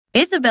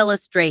Isabella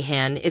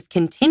Strahan is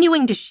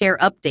continuing to share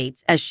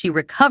updates as she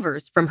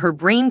recovers from her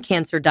brain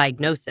cancer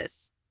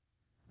diagnosis.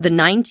 The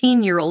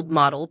 19-year-old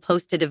model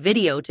posted a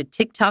video to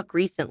TikTok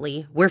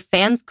recently where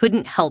fans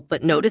couldn't help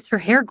but notice her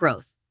hair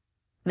growth.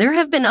 There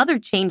have been other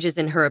changes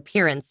in her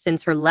appearance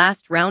since her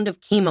last round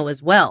of chemo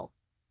as well.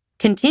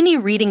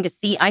 Continue reading to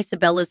see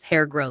Isabella's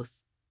hair growth.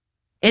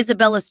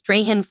 Isabella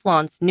Strahan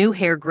flaunts new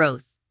hair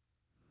growth.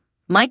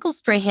 Michael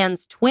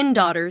Strahan's twin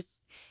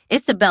daughters,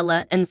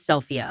 Isabella and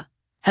Sophia,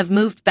 have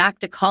moved back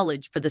to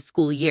college for the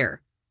school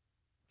year.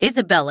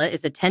 Isabella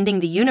is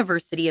attending the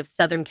University of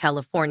Southern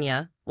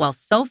California, while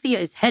Sophia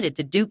is headed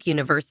to Duke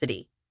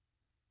University.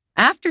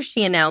 After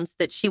she announced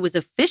that she was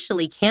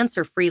officially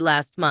cancer-free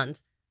last month,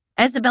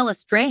 Isabella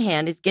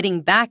Strahan is getting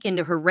back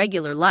into her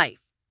regular life.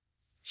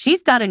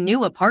 She's got a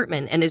new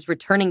apartment and is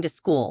returning to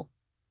school.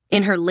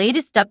 In her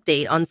latest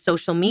update on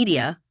social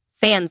media,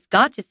 fans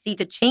got to see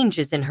the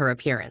changes in her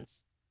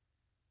appearance.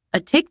 A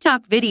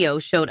TikTok video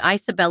showed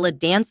Isabella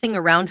dancing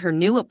around her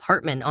new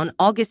apartment on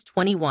August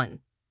 21.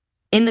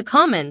 In the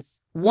comments,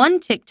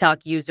 one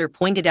TikTok user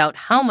pointed out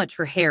how much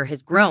her hair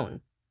has grown.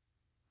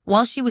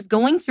 While she was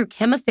going through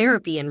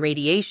chemotherapy and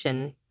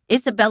radiation,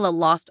 Isabella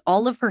lost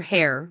all of her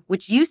hair,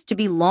 which used to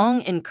be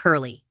long and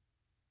curly.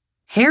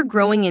 "Hair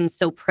growing in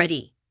so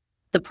pretty,"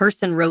 the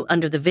person wrote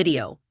under the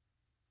video.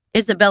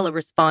 Isabella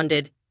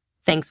responded,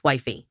 "Thanks,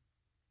 wifey."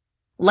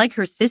 Like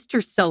her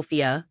sister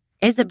Sophia,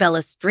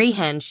 Isabella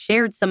Strahan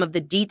shared some of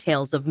the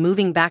details of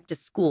moving back to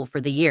school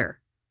for the year.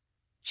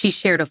 She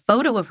shared a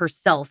photo of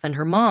herself and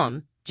her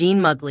mom,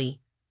 Jean Mugley.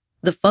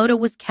 The photo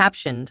was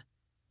captioned,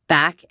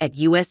 "Back at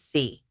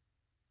USC."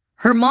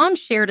 Her mom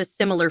shared a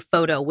similar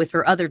photo with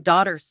her other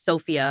daughter,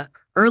 Sophia,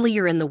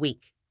 earlier in the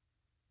week.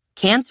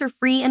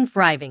 Cancer-free and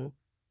thriving.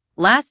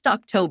 Last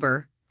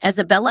October,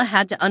 Isabella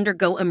had to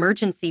undergo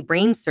emergency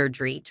brain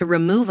surgery to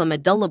remove a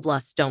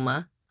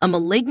medulloblastoma, a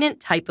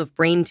malignant type of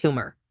brain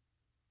tumor.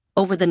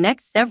 Over the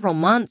next several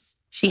months,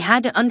 she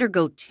had to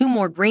undergo 2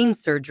 more brain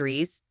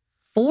surgeries,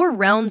 4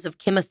 rounds of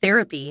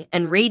chemotherapy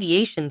and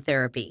radiation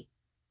therapy.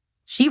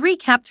 She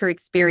recapped her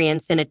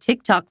experience in a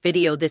TikTok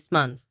video this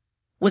month.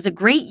 "Was a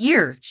great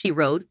year," she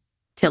wrote,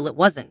 "till it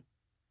wasn't."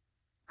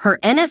 Her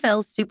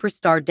NFL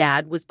superstar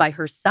dad was by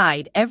her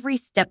side every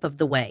step of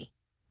the way.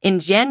 In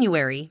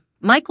January,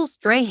 Michael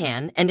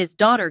Strahan and his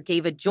daughter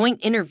gave a joint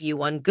interview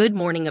on Good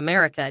Morning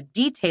America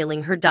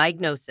detailing her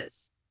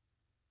diagnosis.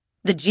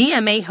 The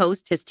GMA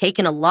host has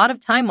taken a lot of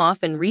time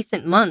off in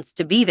recent months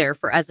to be there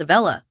for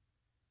Isabella.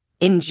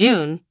 In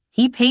June,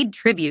 he paid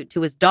tribute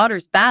to his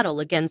daughter's battle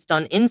against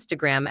on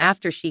Instagram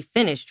after she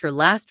finished her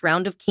last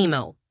round of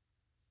chemo.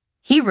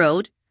 He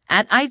wrote,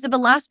 "At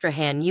Isabella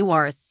Strahan, you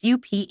are a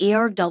superwoman.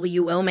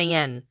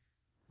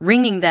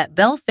 Ringing that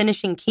bell,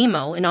 finishing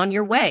chemo, and on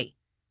your way.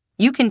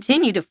 You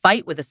continue to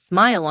fight with a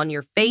smile on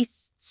your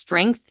face,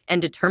 strength, and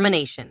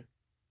determination.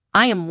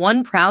 I am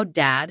one proud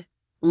dad.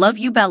 Love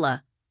you,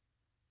 Bella."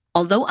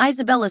 Although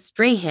Isabella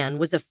Strahan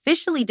was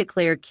officially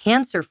declared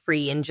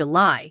cancer-free in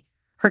July,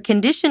 her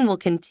condition will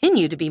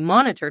continue to be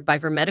monitored by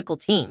her medical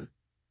team.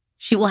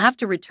 She will have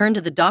to return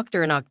to the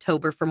doctor in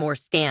October for more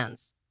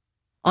scans.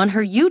 On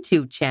her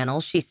YouTube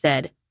channel, she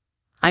said,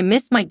 "I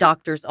miss my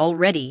doctors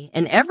already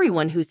and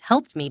everyone who's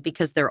helped me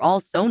because they're all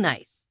so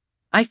nice.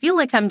 I feel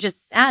like I'm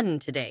just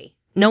saddened today,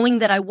 knowing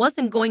that I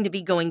wasn't going to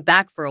be going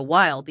back for a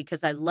while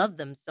because I love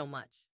them so much."